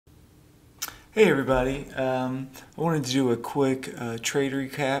Hey everybody, I wanted to do a quick trade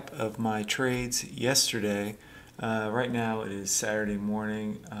recap of my trades yesterday. Right now it is Saturday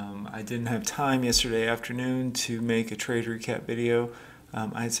morning. I didn't have time yesterday afternoon to make a trade recap video.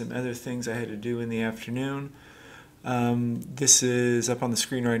 I had some other things I had to do in the afternoon. This is up on the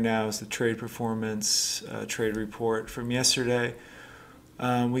screen right now is the trade performance trade report from yesterday.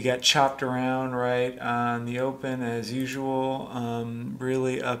 We got chopped around right on the open as usual.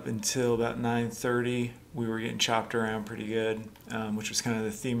 Really up until about 9:30, we were getting chopped around pretty good, which was kind of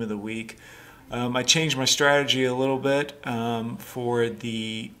the theme of the week. I changed my strategy a little bit for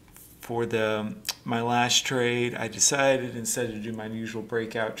the my last trade. I decided instead to do my usual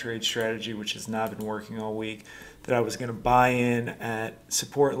breakout trade strategy, which has not been working all week, that I was going to buy in at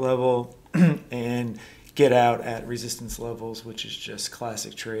support level and get out at resistance levels, which is just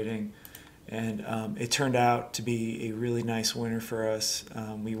classic trading. And it turned out to be a really nice winner for us.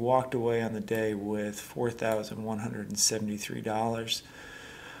 We walked away on the day with $4,173.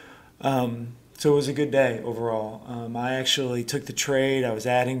 So it was a good day overall. I actually took the trade. I was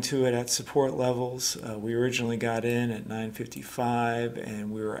adding to it at support levels. We originally got in at 955,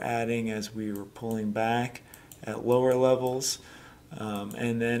 and we were adding as we were pulling back at lower levels.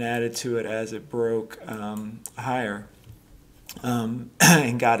 And then added to it as it broke higher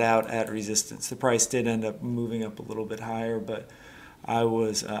and got out at resistance. The price did end up moving up a little bit higher, but I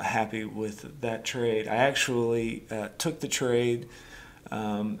was happy with that trade. I actually took the trade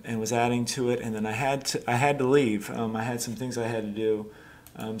and was adding to it, and then I had to leave. I had some things I had to do.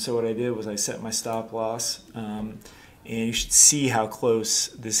 So what I did was I set my stop loss. And you should see how close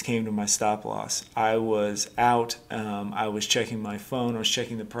this came to my stop loss. I was out, I was checking my phone, I was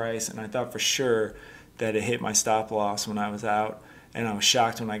checking the price, and I thought for sure that it hit my stop loss when I was out. And I was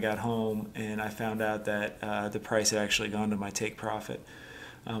shocked when I got home and I found out that the price had actually gone to my take profit.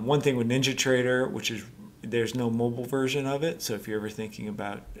 One thing with NinjaTrader, which is there's no mobile version of it, so if you're ever thinking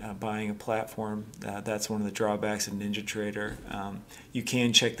about buying a platform, that's one of the drawbacks of NinjaTrader. You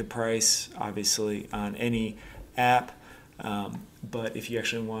can check the price, obviously, on any app, but if you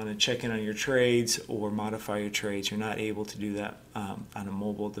actually want to check in on your trades or modify your trades, you're not able to do that on a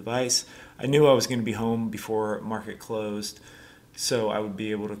mobile device. I knew I was going to be home before market closed, so I would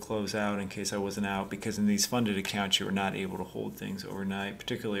be able to close out in case I wasn't out, because in these funded accounts you were not able to hold things overnight,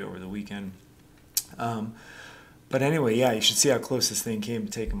 particularly over the weekend. But anyway, yeah, you should see how close this thing came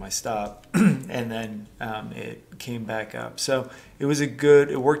to taking my stop, and then it came back up. So it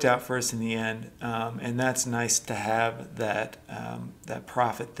worked out for us in the end, and that's nice to have that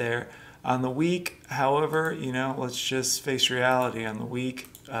profit there. On the week, however, let's just face reality. On the week,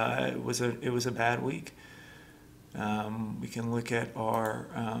 it was a bad week. We can look at our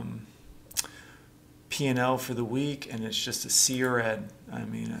P&L for the week, and it's just a sea of red. I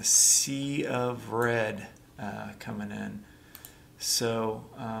mean, a sea of red coming in. So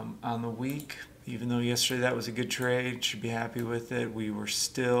on the week, even though yesterday that was a good trade, should be happy with it. We are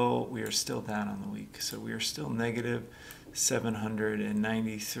still down on the week, so we are still negative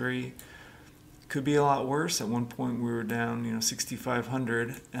 793. Could be a lot worse. At one point we were down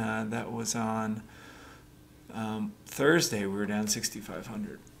 6,500. That was on Thursday. We were down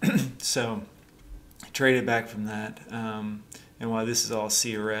 6,500. So traded back from that. And while this is all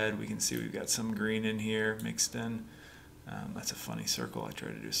sea red, we can see we've got some green in here mixed in. That's a funny circle. I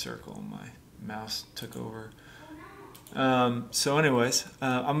tried to do a circle and my mouse took over. So anyways,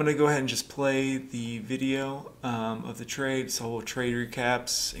 I'm going to go ahead and just play the video of the trade. It's all trade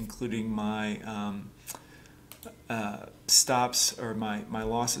recaps, including my stops or my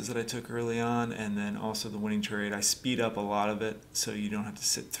losses that I took early on, and then also the winning trade. I speed up a lot of it so you don't have to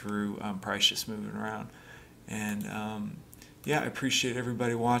sit through price just moving around. And yeah, I appreciate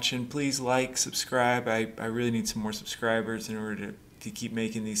everybody watching. Please like, subscribe. I really need some more subscribers in order to keep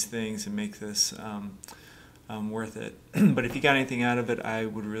making these things and make this worth it. But if you got anything out of it, I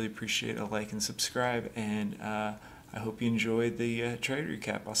would really appreciate a like and subscribe. And I hope you enjoyed the trade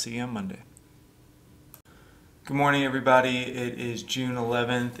recap. I'll see you on Monday. Good morning, everybody. It is June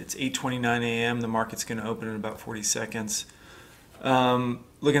 11th. It's 8:29 a.m. The market's going to open in about 40 seconds.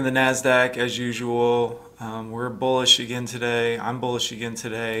 Look at the Nasdaq as usual. We're bullish again today. I'm bullish again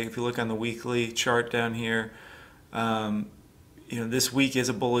today. If you look on the weekly chart down here, this week is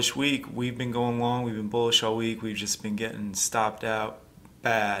a bullish week. We've been going long. We've been bullish all week. We've just been getting stopped out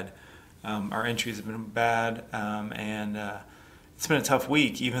bad. Our entries have been bad, and it's been a tough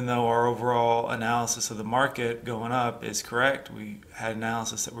week. Even though our overall analysis of the market going up is correct, we had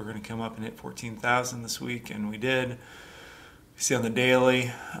analysis that we're going to come up and hit 14,000 this week, and we did. You see on the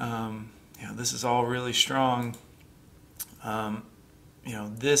daily, this is all really strong.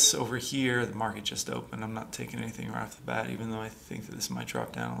 this over here, the market just opened. I'm not taking anything right off the bat, even though I think that this might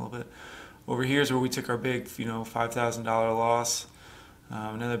drop down a little bit. Over here is where we took our big, $5,000 loss.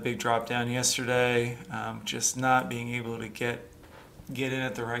 Another big drop down yesterday. Just not being able to get in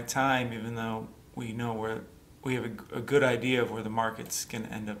at the right time, even though we know we have a good idea of where the market's going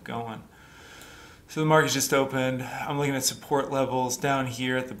to end up going. So the market just opened. I'm looking at support levels down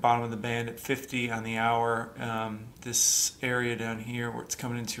here at the bottom of the band at 50 on the hour. This area down here where it's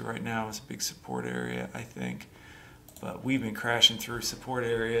coming into right now is a big support area, I think. But we've been crashing through support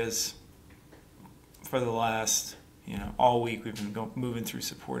areas for the last, all week. We've been moving through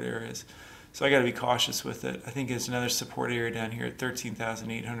support areas. So I got to be cautious with it. I think there's another support area down here at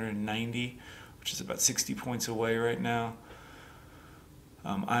 13,890, which is about 60 points away right now.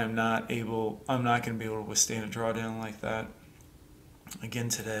 I'm not going to be able to withstand a drawdown like that again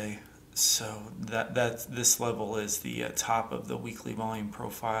today. So this level is the top of the weekly volume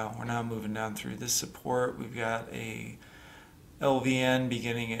profile. We're now moving down through this support. We've got a LVN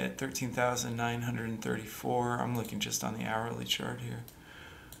beginning at 13,934. I'm looking just on the hourly chart here.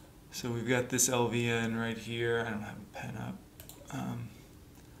 So we've got this LVN right here. I don't have a pen up.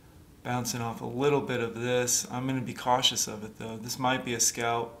 Bouncing off a little bit of this. I'm going to be cautious of it though. This might be a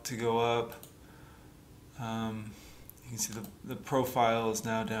scalp to go up. You can see the profile is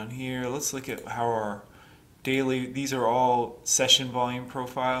now down here. Let's look at how our daily, these are all session volume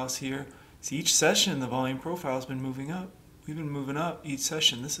profiles here. See, each session the volume profile has been moving up. We've been moving up each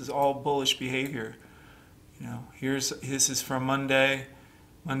session. This is all bullish behavior. This is from Monday,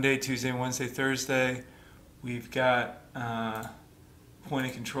 Tuesday, Wednesday, Thursday. We've got point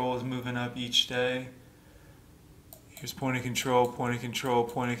of control is moving up each day. Here's point of control, point of control,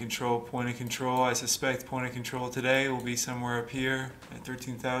 point of control, point of control. I suspect point of control today will be somewhere up here at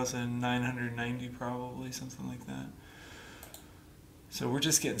 13,990 probably, something like that. So we're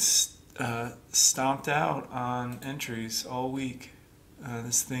just getting stomped out on entries all week.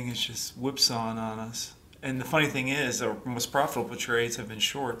 This thing is just whipsawing on us. And the funny thing is, our most profitable trades have been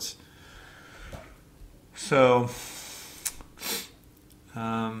shorts. So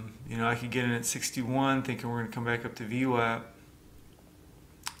I could get in at 61 thinking we're going to come back up to VWAP,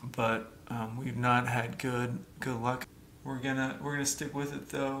 but we've not had good luck. We're gonna stick with it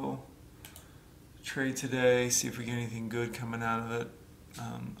though. Trade today, see if we get anything good coming out of it.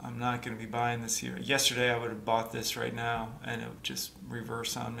 I'm not going to be buying this here. Yesterday I would have bought this right now and it would just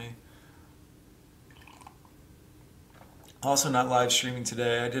reverse on me. Also not live streaming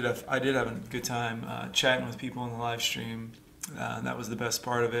today. I did have a good time chatting with people in the live stream. That was the best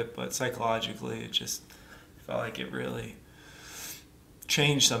part of it, but psychologically it just felt like it really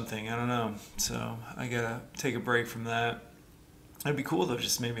changed something. I don't know. So I gotta take a break from that. It'd be cool though,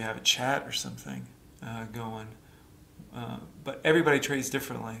 just maybe have a chat or something going. But everybody trades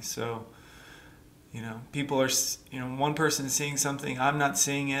differently, so people are, one person is seeing something, I'm not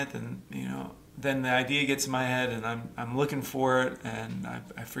seeing it, and then the idea gets in my head, and I'm looking for it, and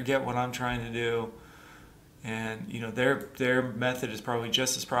I forget what I'm trying to do. And their method is probably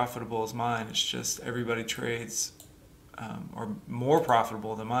just as profitable as mine. It's just everybody trades, or more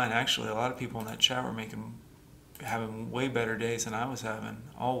profitable than mine. Actually, a lot of people in that chat were having way better days than I was having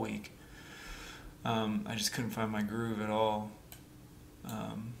all week. I just couldn't find my groove at all.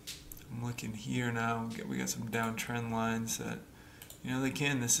 I'm looking here now. We got some downtrend lines that,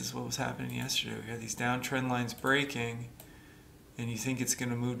 again, this is what was happening yesterday. We got these downtrend lines breaking, and you think it's going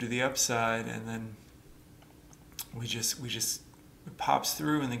to move to the upside, and then it pops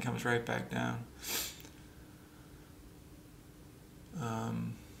through and then comes right back down.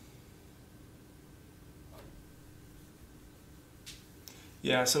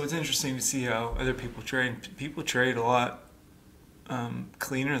 Yeah, so it's interesting to see how other people trade. People trade a lot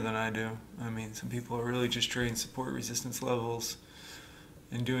cleaner than I do. I mean, some people are really just trading support resistance levels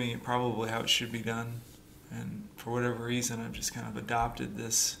and doing it probably how it should be done. And for whatever reason, I've just kind of adopted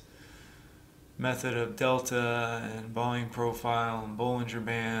this method of delta and volume profile and Bollinger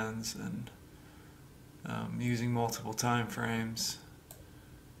Bands and using multiple time frames,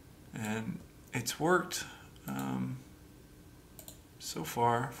 and it's worked so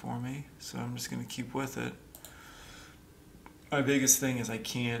far for me, so I'm just going to keep with it. My biggest thing is I've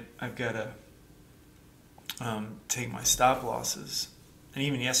got to take my stop losses. And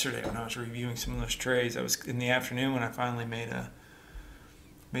even yesterday when I was reviewing some of those trades, I was in the afternoon when I finally made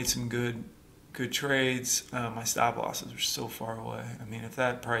some good trades. My stop losses were so far away. I mean, if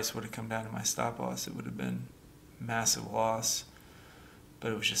that price would have come down to my stop loss, it would have been massive loss.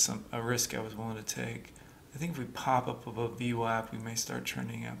 But it was just a risk I was willing to take. I think if we pop up above VWAP, we may start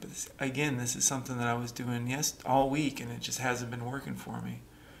trending up. But again, this is something that I was doing all week, and it just hasn't been working for me.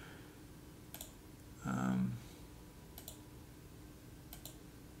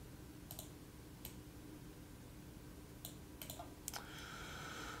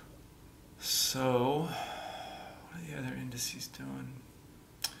 So, what are the other indices doing?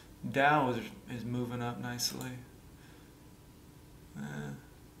 Dow is moving up nicely.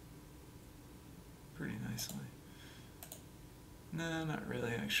 Pretty nicely. No, not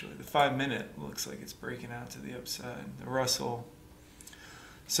really actually. The 5-minute looks like it's breaking out to the upside. The Russell.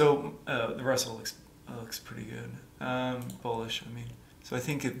 So the Russell looks pretty good. Bullish, I mean. So I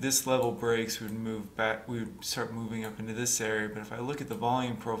think if this level breaks, we would move back. We would start moving up into this area. But if I look at the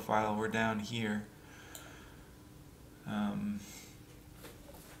volume profile, we're down here.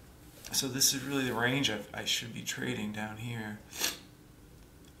 So this is really the range I should be trading down here.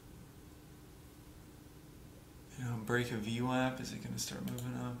 You know, break a VWAP, is it going to start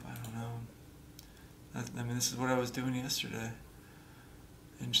moving up? I don't know. I mean, this is what I was doing yesterday.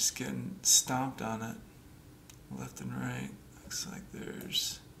 And just getting stomped on it left and right. Looks like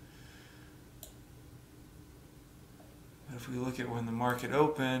there's... But if we look at when the market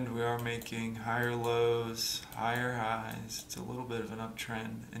opened, we are making higher lows, higher highs. It's a little bit of an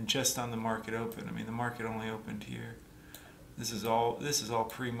uptrend. And just on the market open, I mean, the market only opened here. This is all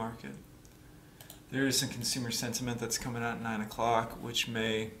pre-market. There is some consumer sentiment that's coming out at 9 o'clock, which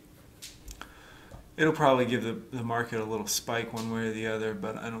it'll probably give the market a little spike one way or the other,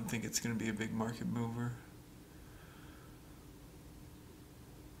 but I don't think it's going to be a big market mover.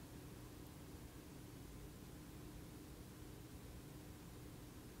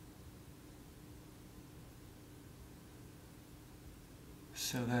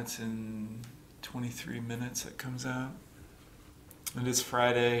 So that's in 23 minutes that comes out. It is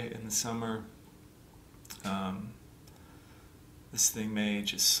Friday in the summer. This thing may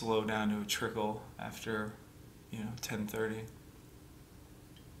just slow down to a trickle after, 10:30.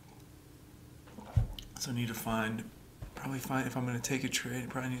 So I need to if I'm going to take a trade, I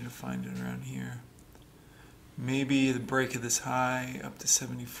probably need to find it around here. Maybe the break of this high up to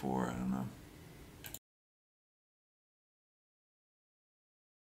 74, I don't know.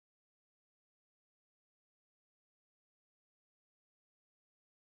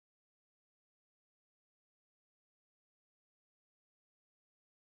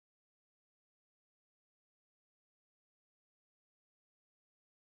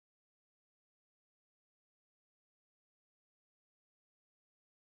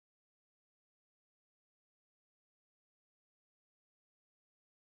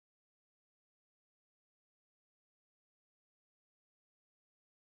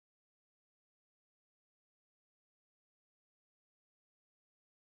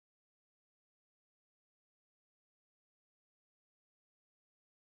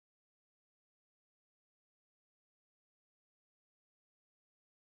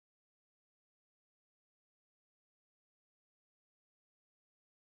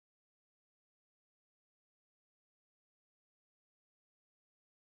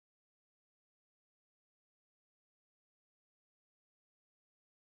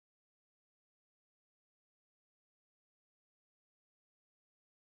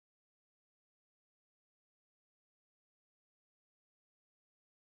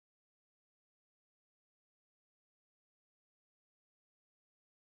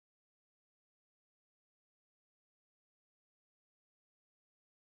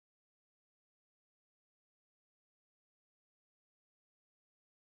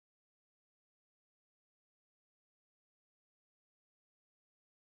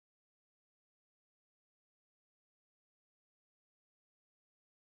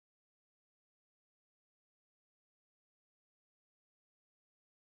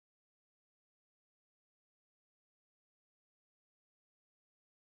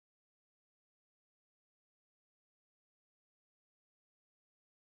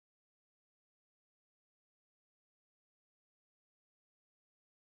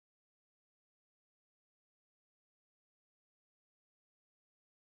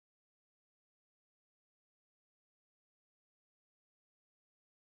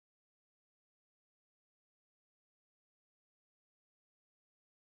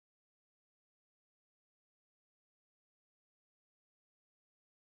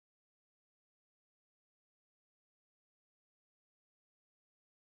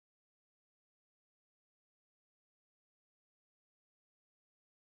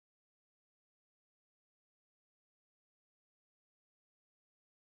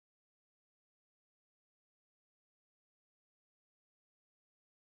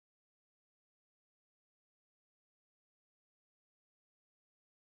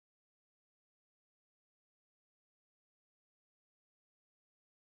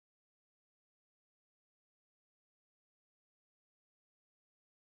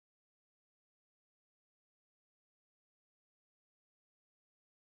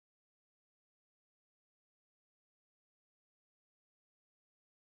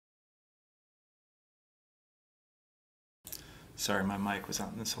 Sorry, my mic was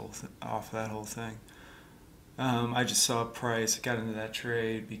on this off that whole thing. I just saw price. I got into that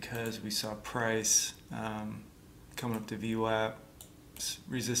trade because we saw price coming up to VWAP,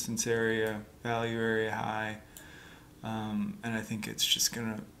 resistance area, value area high, and I think it's just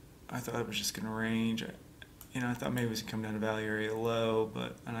gonna. I thought it was just gonna range. I thought maybe it was gonna come down to value area low,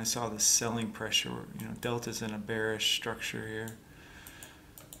 and I saw the selling pressure. Delta's in a bearish structure here,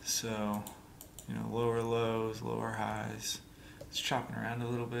 so lower lows, lower highs. It's chopping around a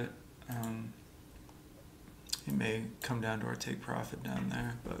little bit. It may come down to our take profit down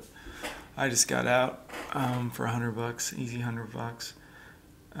there, but I just got out for $100, easy $100.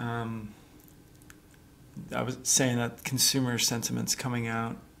 I was saying that consumer sentiment's coming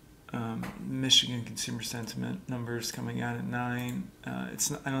out. Michigan consumer sentiment numbers coming out at 9. I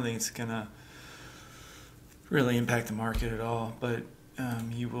don't think it's gonna really impact the market at all, but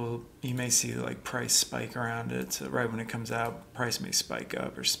you may see like price spike around it. So right when it comes out, price may spike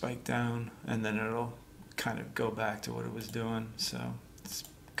up or spike down, and then it'll kind of go back to what it was doing. So it's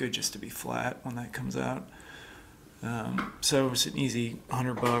good just to be flat when that comes out. So it's an easy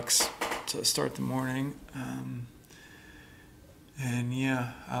 $100 to start the morning. And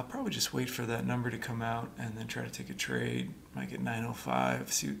yeah, I'll probably just wait for that number to come out and then try to take a trade. Might get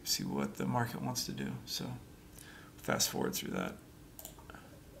 905, see what the market wants to do. So fast forward through that.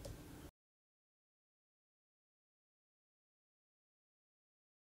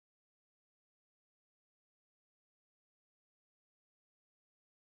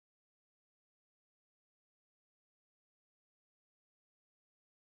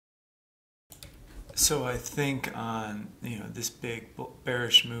 So I think on this big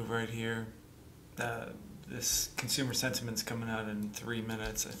bearish move right here, this consumer sentiment's coming out in 3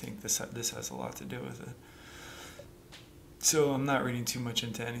 minutes. I think this has a lot to do with it. So I'm not reading too much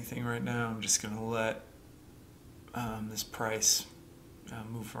into anything right now. I'm just gonna let this price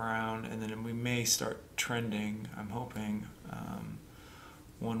move around, and then we may start trending. I'm hoping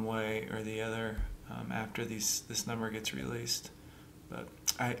one way or the other after this number gets released. But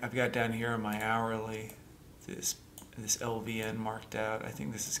I've got down here on my hourly this LVN marked out. I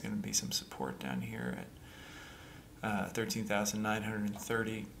think this is going to be some support down here at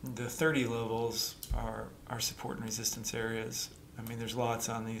 13,930. The 30 levels are support and resistance areas. I mean, there's lots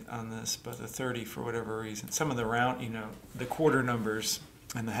on this, but the 30, for whatever reason, some of the the quarter numbers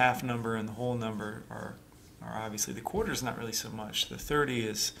and the half number and the whole number are obviously, the quarter's not really so much. The 30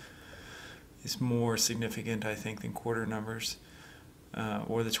 is more significant, I think, than quarter numbers.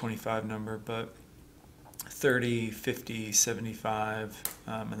 Or the 25 number, but 30, 50, 75,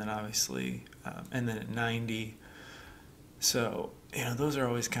 and then obviously, and then at 90. So, those are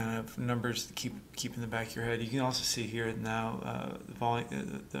always kind of numbers to keep in the back of your head. You can also see here now the point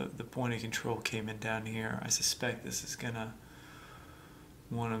of control came in down here. I suspect this is gonna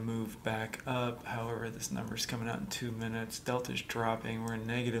want to move back up. However, this number is coming out in 2 minutes. Delta's dropping. We're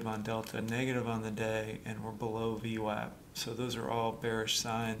negative on Delta, negative on the day, and we're below VWAP. So those are all bearish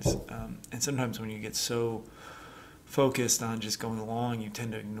signs. And sometimes when you get so focused on just going along, you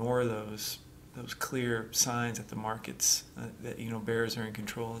tend to ignore those clear signs that the markets that bears are in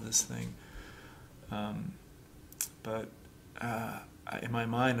control of this thing. But in my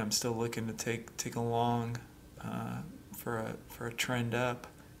mind, I'm still looking to take a long for a trend up.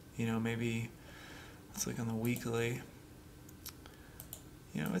 Maybe let's look on the weekly.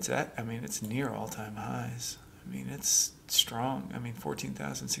 It's near all-time highs. I mean, it's strong. I mean,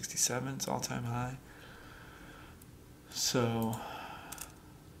 14,067, it's all-time high. So I'm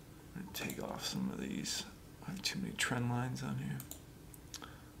going to take off some of these. I have too many trend lines on here.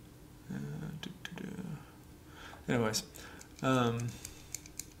 Anyways,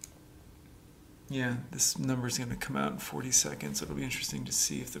 yeah, this number is going to come out in 40 seconds. It'll be interesting to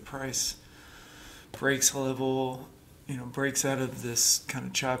see if the price breaks a level, breaks out of this kind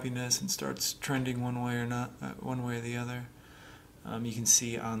of choppiness and starts trending one way or not, one way or the other. You can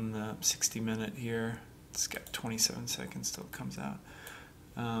see on the 60-minute here, it's got 27 seconds till it comes out.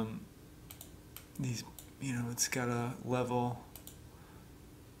 It's got a level,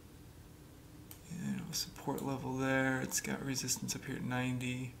 support level there. It's got resistance up here at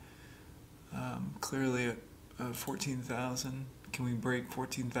 90. Clearly at 14,000. Can we break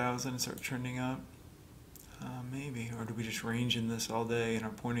 14,000 and start trending up? Maybe. Or do we just range in this all day and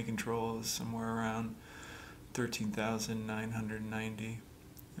our point of control is somewhere around 13,990?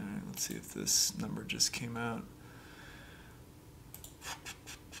 All right, let's see if this number just came out.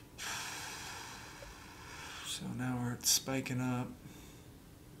 So now we're spiking up.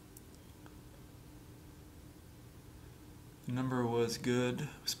 The number was good, it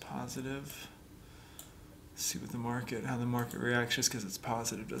was positive. See what how the market reacts. Just because it's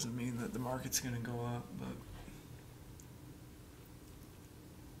positive doesn't mean that the market's going to go up. But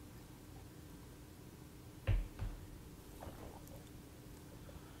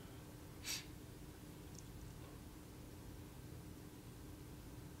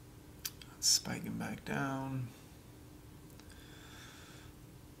spiking back down.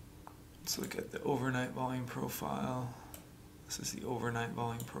 Let's look at the overnight volume profile. This is the overnight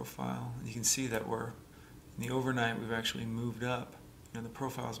volume profile. And you can see that in the overnight we've actually moved up. The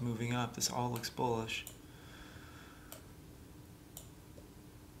profile's moving up. This all looks bullish.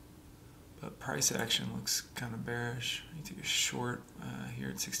 But price action looks kind of bearish. You take a short here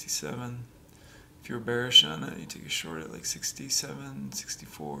at 67. If you're bearish on it, you take a short at like 67,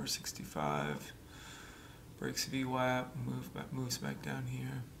 64, 65. Breaks VWAP, moves back down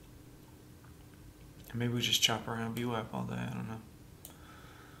here. And maybe we just chop around VWAP all day, I don't know.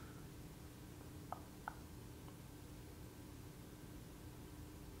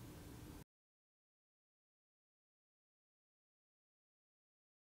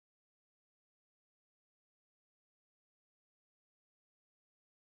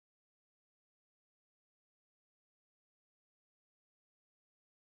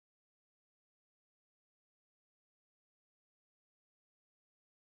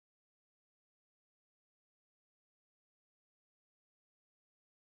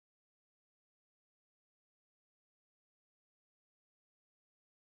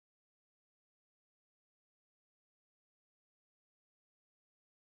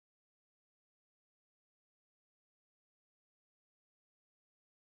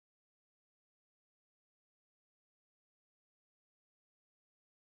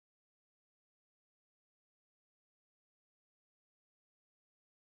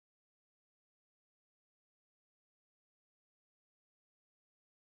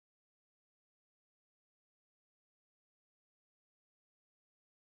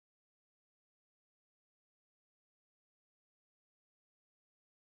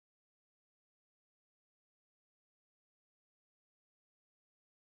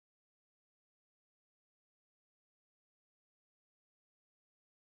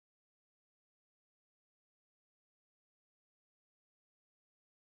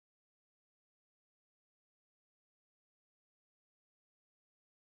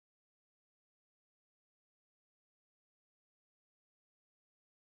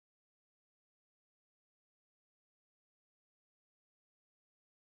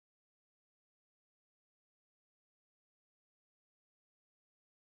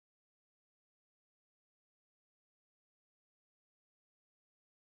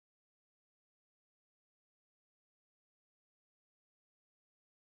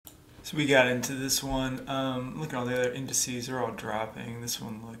 So we got into this one. Look at all the other indices, they're all dropping. This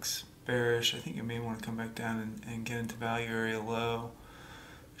one looks bearish. I think you may want to come back down and get into value area low.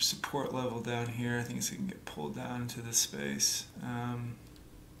 There's support level down here. I think it's going to get pulled down into this space. I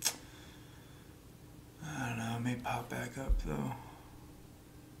don't know, it may pop back up though.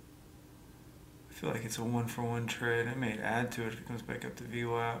 I feel like it's a 1-for-1 trade. I may add to it if it comes back up to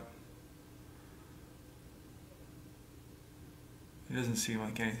VWAP. It doesn't seem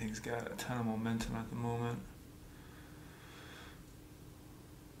like anything's got a ton of momentum at the moment.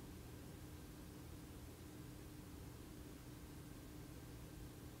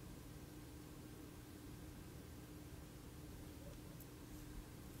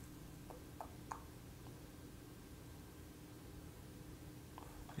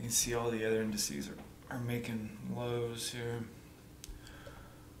 You can see all the other indices are making lows here.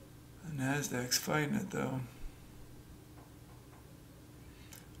 The Nasdaq's fighting it though.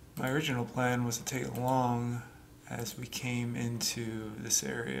 My original plan was to take it long as we came into this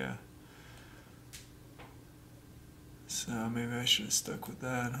area. So maybe I should have stuck with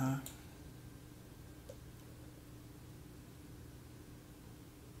that, huh?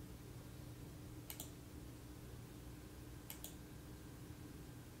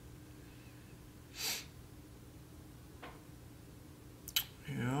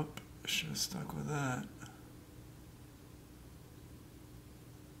 Yep, should have stuck with that.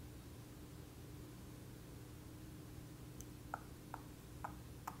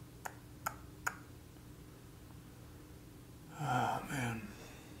 Oh man.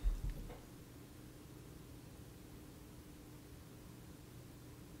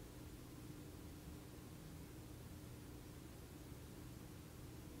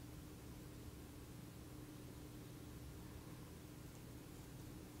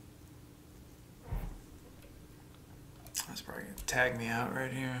 That's probably gonna tag me out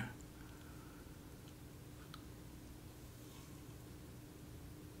right here.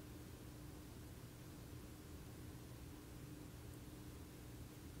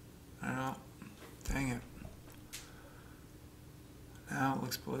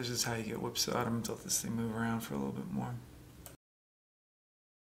 looks bullish. This is how you get whipsawed. I'm going to let this thing move around for a little bit more.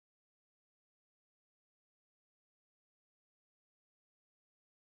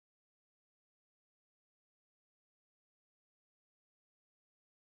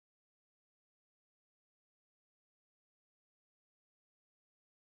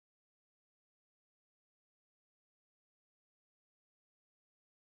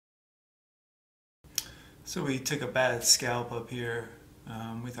 So we took a bad scalp up here.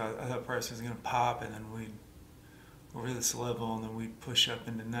 I thought price was going to pop, and then we'd over this level, and then we'd push up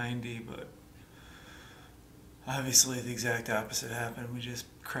into 90. But obviously, the exact opposite happened. We just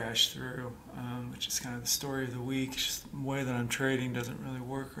crashed through, which is kind of the story of the week. Just the way that I'm trading doesn't really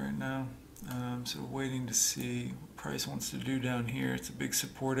work right now. So we're waiting to see what price wants to do down here. It's a big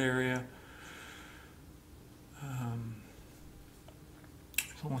support area.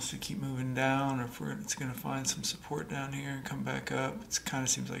 If it wants to keep moving down, or if it's going to find some support down here and come back up. It kind of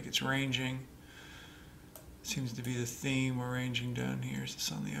seems like it's ranging. Seems to be the theme. We're ranging down here. Is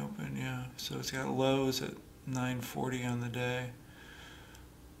this on the open? Yeah. So it's got lows at 940 on the day.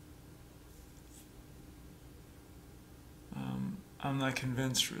 I'm not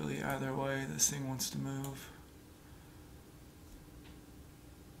convinced really either way this thing wants to move.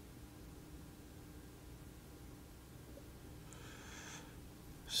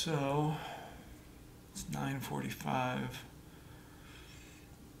 So it's 9:45.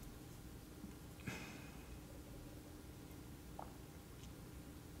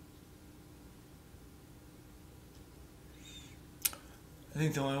 I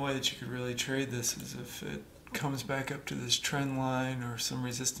think the only way that you could really trade this is if it comes back up to this trend line or some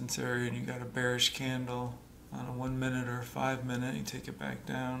resistance area and you got a bearish candle on a 1 minute or a 5 minute, you take it back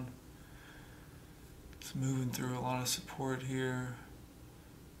down. It's moving through a lot of support here.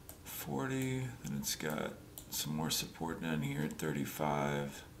 40, then it's got some more support down here at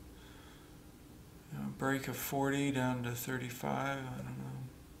 35. Break of 40 down to 35, I don't know.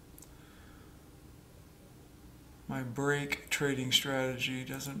 My break trading strategy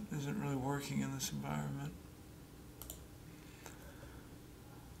isn't really working in this environment.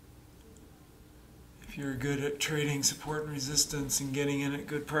 If you're good at trading support and resistance and getting in at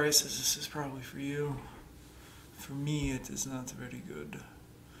good prices, this is probably for you. For me, it is not very good.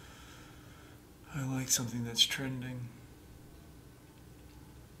 I like something that's trending.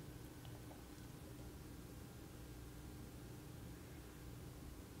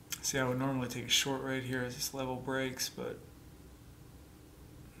 See, I would normally take a short right here as this level breaks, but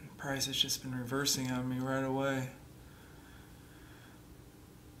the price has just been reversing on me right away.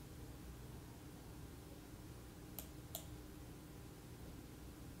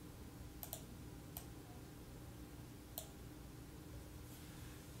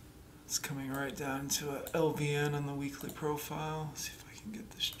 It's coming right down to a LVN on the weekly profile. Let's see if I can get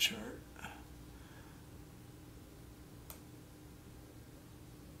this chart.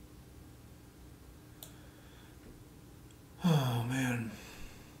 Oh man.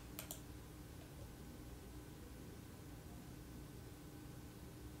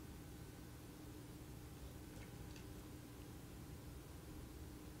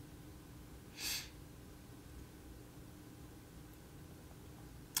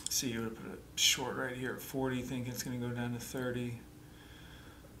 See, you would have put a short right here at 40, thinking it's going to go down to 30.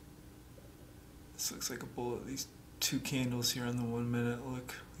 This looks like a bullet. These two candles here on the 1 minute,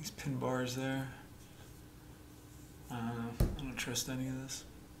 look, these pin bars there. I don't trust any of this.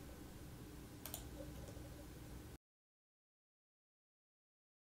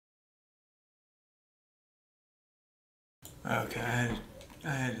 Okay, I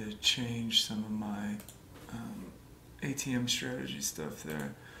had to change some of my ATM strategy stuff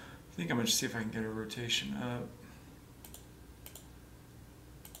there. I think I'm going to see if I can get a rotation up.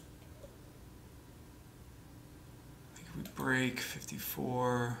 I think if we break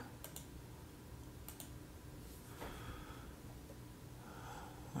 54.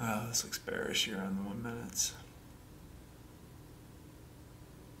 Wow, this looks bearish here on the 1 minutes.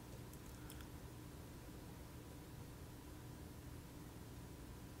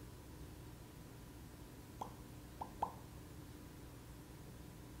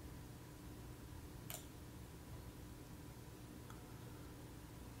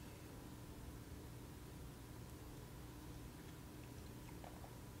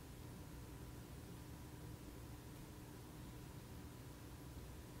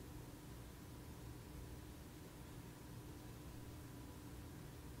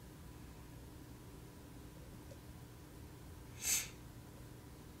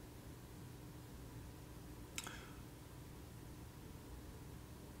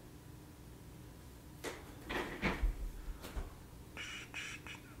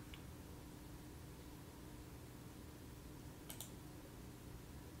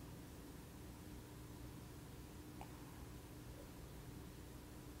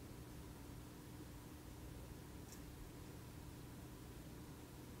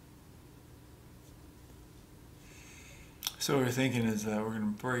 So what we're thinking is that we're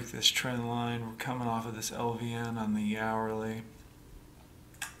going to break this trend line. We're coming off of this LVN on the hourly,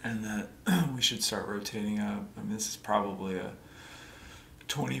 and that we should start rotating up. I mean, this is probably a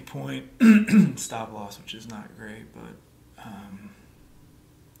 20-point stop loss, which is not great, but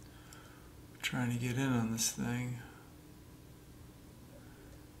trying to get in on this thing.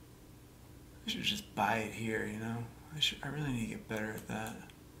 I should just buy it here, you know. I really need to get better at that.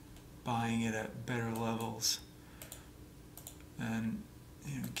 Buying it at better levels and,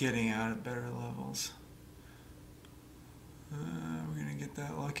 you know, getting out at better levels. We're gonna get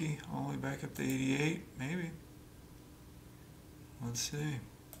that lucky all the way back up to 88, maybe. Let's see.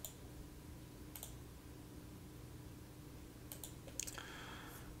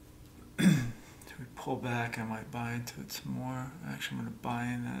 If we pull back, I might buy into it some more. Actually, I'm gonna buy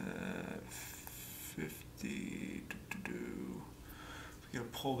in at 50. If we get a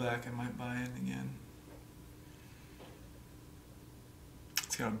pullback, I might buy in again.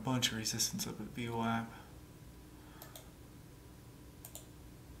 It's got a bunch of resistance up at VWAP.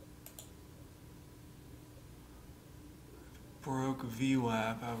 Broke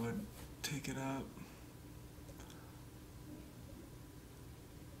VWAP, I would take it up.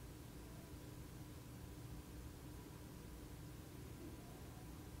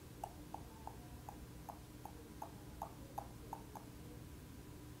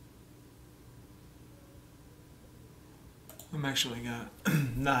 I'm actually gonna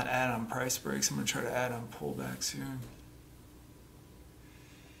not add on price breaks. I'm gonna try to add on pullbacks here.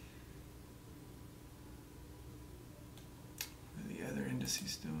 What are the other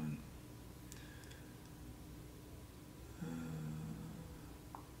indices doing?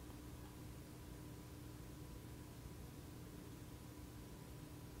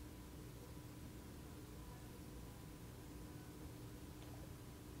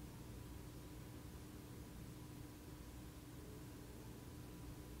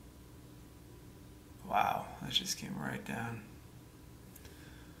 Wow, that just came right down.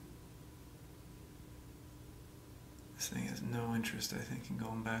 This thing has no interest, I think, in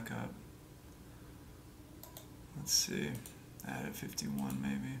going back up. Let's see. Add at 51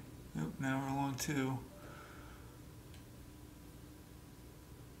 maybe. Nope, now we're along 2.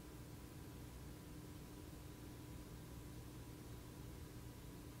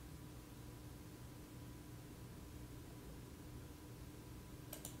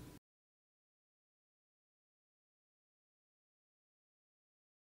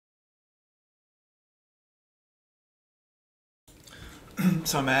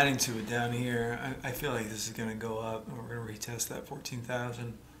 So I'm adding to it down here. I feel like this is going to go up, and we're going to retest that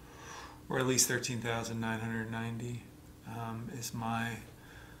 14,000, or at least 13,990 is my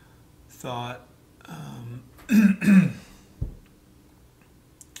thought.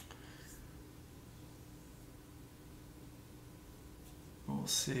 We'll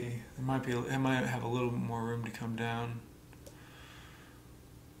see. It might have a little more room to come down.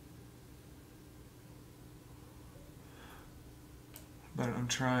 But I'm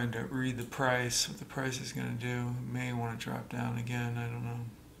trying to read the price, what the price is going to do. It may want to drop down again, I don't know.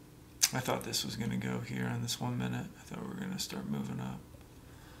 I thought this was going to go here on this 1 minute. I thought we were going to start moving up.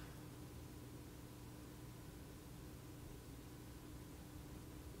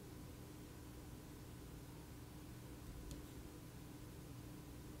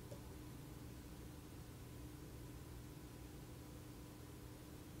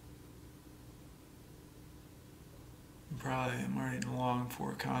 I'm already long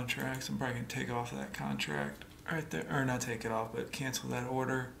 4 contracts. I'm probably going to take off that contract right there, or not take it off, but cancel that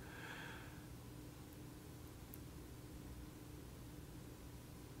order.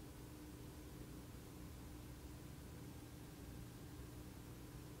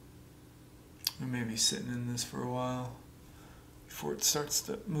 I may be sitting in this for a while before it starts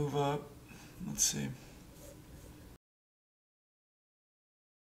to move up. Let's see.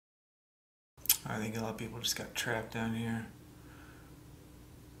 I think a lot of people just got trapped down here,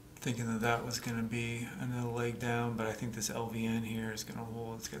 thinking that that was going to be another leg down, but I think this LVN here is going to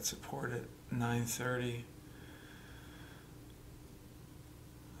hold. It's got support at 930.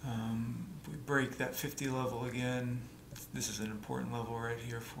 If we break that 50 level again, this is an important level right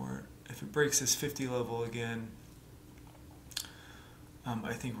here for it. If it breaks this 50 level again,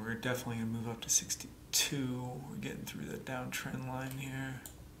 I think we're definitely going to move up to 62. We're getting through the downtrend line here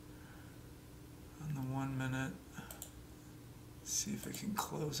on the 1 minute. See if it can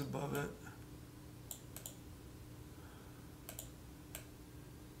close above it.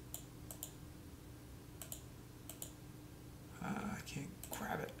 I can't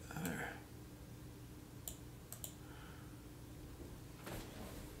grab it. There.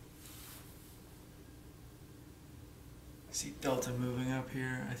 See Delta moving up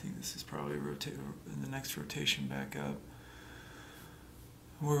here. I think this is probably the next rotation back up.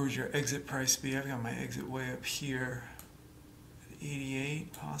 Where would your exit price be? I've got my exit way up here.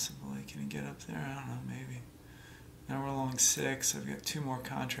 88, possibly. Can it get up there? I don't know, maybe. Now we're long 6. I've got 2 more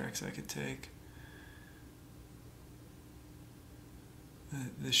contracts I could take.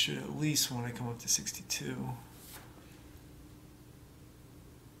 This should at least want to come up to 62.